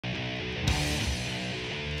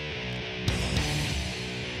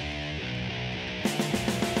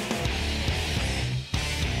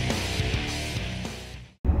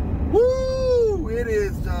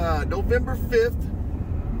November 5th,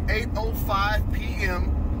 8:05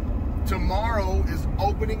 p.m. Tomorrow is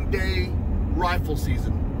opening day rifle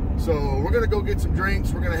season. So we're gonna go get some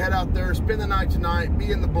drinks. We're gonna head out there, spend the night tonight,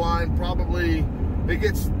 be in the blind. Probably it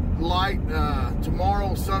gets light.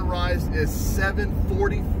 Tomorrow sunrise is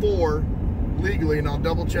 7:44 legally, and I'll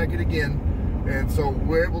double check it again. And so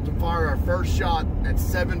we're able to fire our first shot at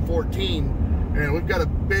 7:14, and we've got a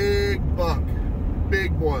big buck,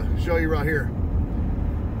 big boy. I'll show you right here.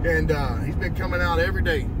 And he's been coming out every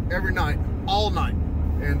day, every night, all night,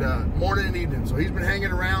 and morning and evening. So he's been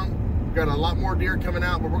hanging around. Got a lot more deer coming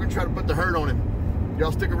out, but we're gonna try to put the herd on him.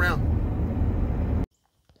 Y'all stick around.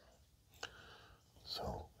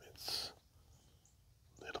 So it's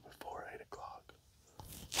a little before 8 o'clock.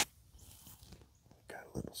 Got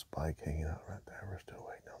a little spike hanging out right there. We're still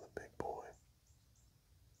waiting on the big boy.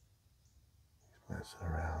 He's messing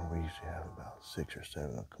around. We usually have about 6 or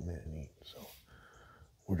 7 will come in and eat. So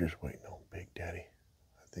we're just waiting on Big Daddy.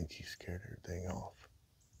 I think he scared everything off.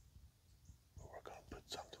 But we're gonna put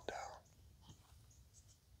something down.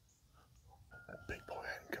 That big boy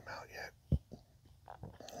hadn't come out yet.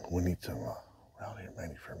 We need some around here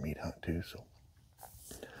mainly for a meat hunt too. So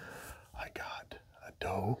I got a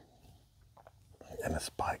doe and a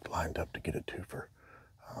spike lined up to get a twofer.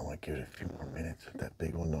 I'm gonna give it a few more minutes. If that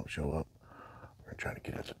big one don't show up, we're gonna try to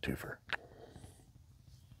get us a twofer.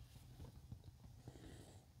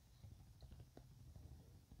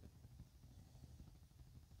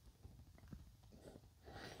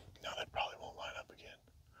 No, that probably won't line up again.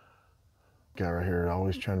 Guy right here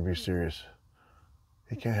always trying to be serious.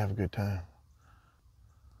 He can't have a good time.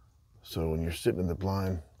 So when you're sitting in the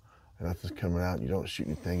blind and nothing's coming out, you don't shoot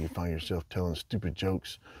anything, you find yourself telling stupid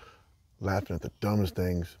jokes, laughing at the dumbest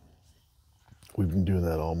things. We've been doing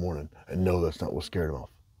that all morning, and no, that's not what scared him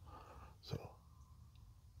off. So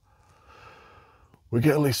we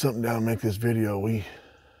got at least something down to make this video. We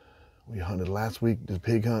hunted last week, the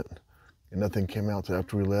pig hunt, and nothing came out till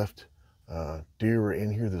after we left. Deer were in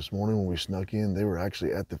here this morning when we snuck in. They were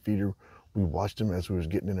actually at the feeder. We watched them as we was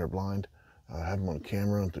getting in their blind. Had them on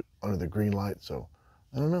camera under the green light. So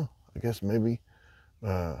I don't know. I guess maybe.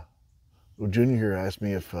 Well, Junior here asked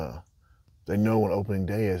me if they know when opening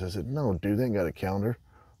day is. I said, no, dude, they ain't got a calendar.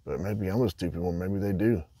 But maybe I'm a stupid one. Maybe they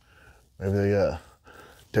do. Maybe they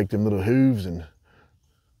take them little hooves and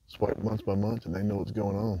swipe month by month, and they know what's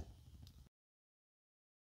going on.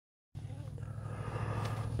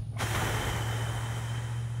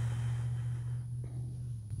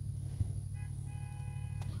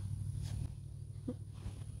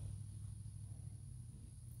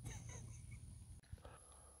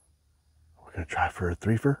 We're gonna try for a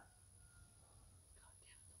threefer.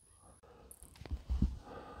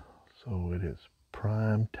 So it is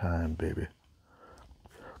prime time, baby.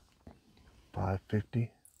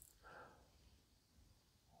 5:50.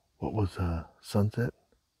 What was sunset?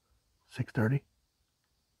 6:30.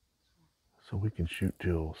 So we can shoot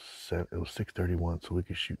till 7. It was 6:31, so we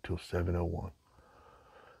can shoot till 7:01.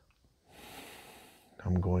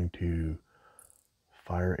 I'm going to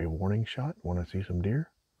fire a warning shot when I see some deer.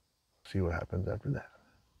 See what happens after that.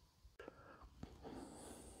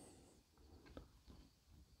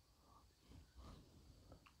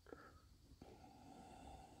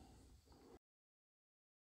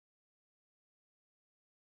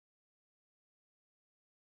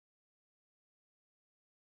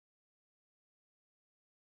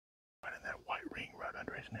 Right in that white ring right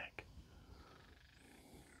under his neck.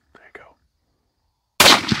 There you go.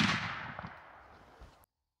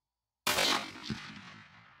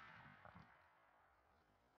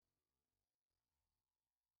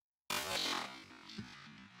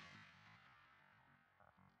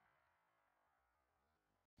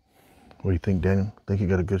 What do you think, Daniel? Think you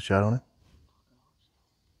got a good shot on it?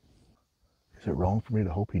 Is it wrong for me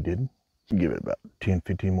to hope he didn't? Give it about 10,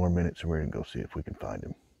 15 more minutes and we're gonna go see if we can find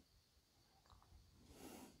him.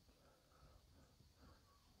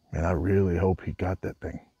 Man, I really hope he got that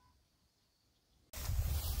thing.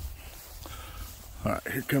 All right,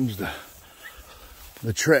 here comes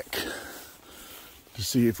the trek to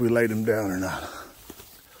see if we laid him down or not.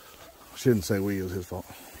 I shouldn't say we, it was his fault.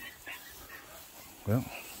 Well.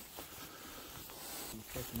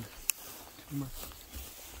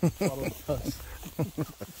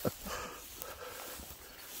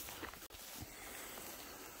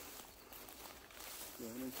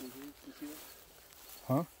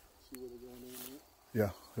 Huh? Yeah,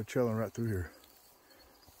 they're trailing right through here.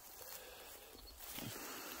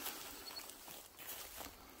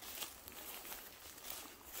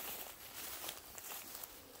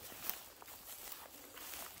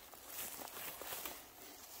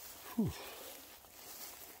 Whew.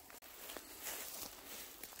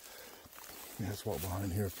 Yeah, let's walk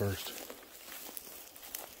behind here first.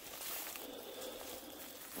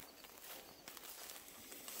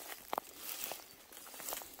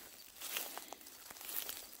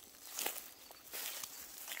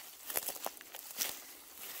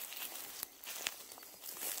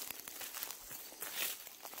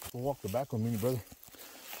 We'll walk the back one, me and your brother.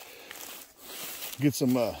 Get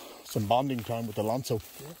some bonding time with Alonso.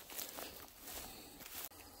 Yeah.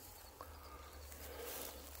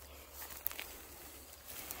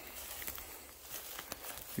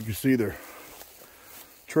 You can see their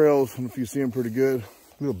trails, I don't know if you see them pretty good.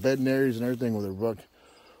 Little bedding areas and everything where they're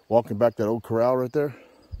walking back that old corral right there.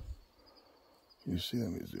 Can you see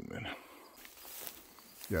them? Let me zoom in.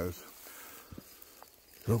 Yeah, there's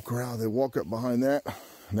the old corral. They walk up behind that,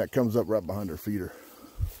 and that comes up right behind their feeder.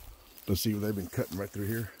 Let's see what they've been cutting right through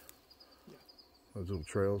here. Yeah. Those little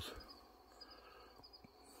trails.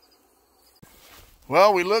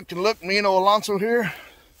 Well, we looked and looked, me and Alonso here.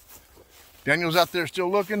 Daniel's out there still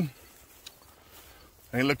looking.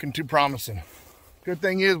 Ain't looking too promising. Good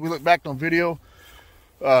thing is we look back on video.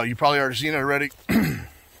 You probably already seen it already.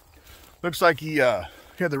 Looks like he had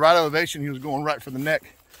the right elevation. He was going right for the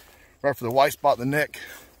neck, right for the white spot in the neck.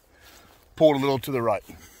 Pulled a little to the right.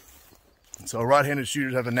 So right-handed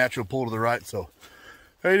shooters have a natural pull to the right. So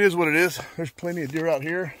it is what it is. There's plenty of deer out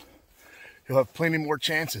here. You'll have plenty more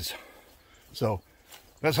chances. So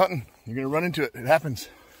that's hunting. You're gonna run into it. It happens.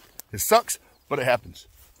 It sucks, but it happens.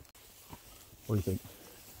 What do you think?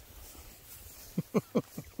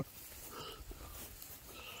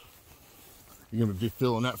 You're gonna be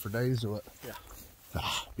filling that for days or what? Yeah.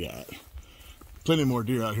 Ah, yeah. Plenty more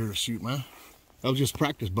deer out here to shoot, man. That was just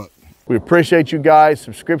practice, but. We appreciate you guys.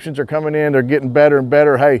 Subscriptions are coming in. They're getting better and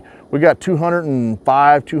better. Hey, we got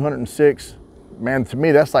 205, 206. Man, to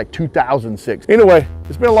me, that's like 2006. Anyway,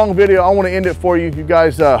 it's been a long video. I want to end it for you. You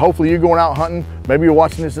guys, hopefully you're going out hunting. Maybe you're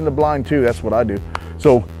watching this in the blind too. That's what I do.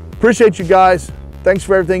 So appreciate you guys. Thanks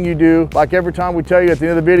for everything you do. Like every time we tell you at the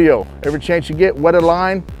end of the video, every chance you get, wet a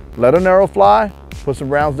line, let an arrow fly, put some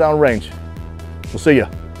rounds down range. We'll see ya.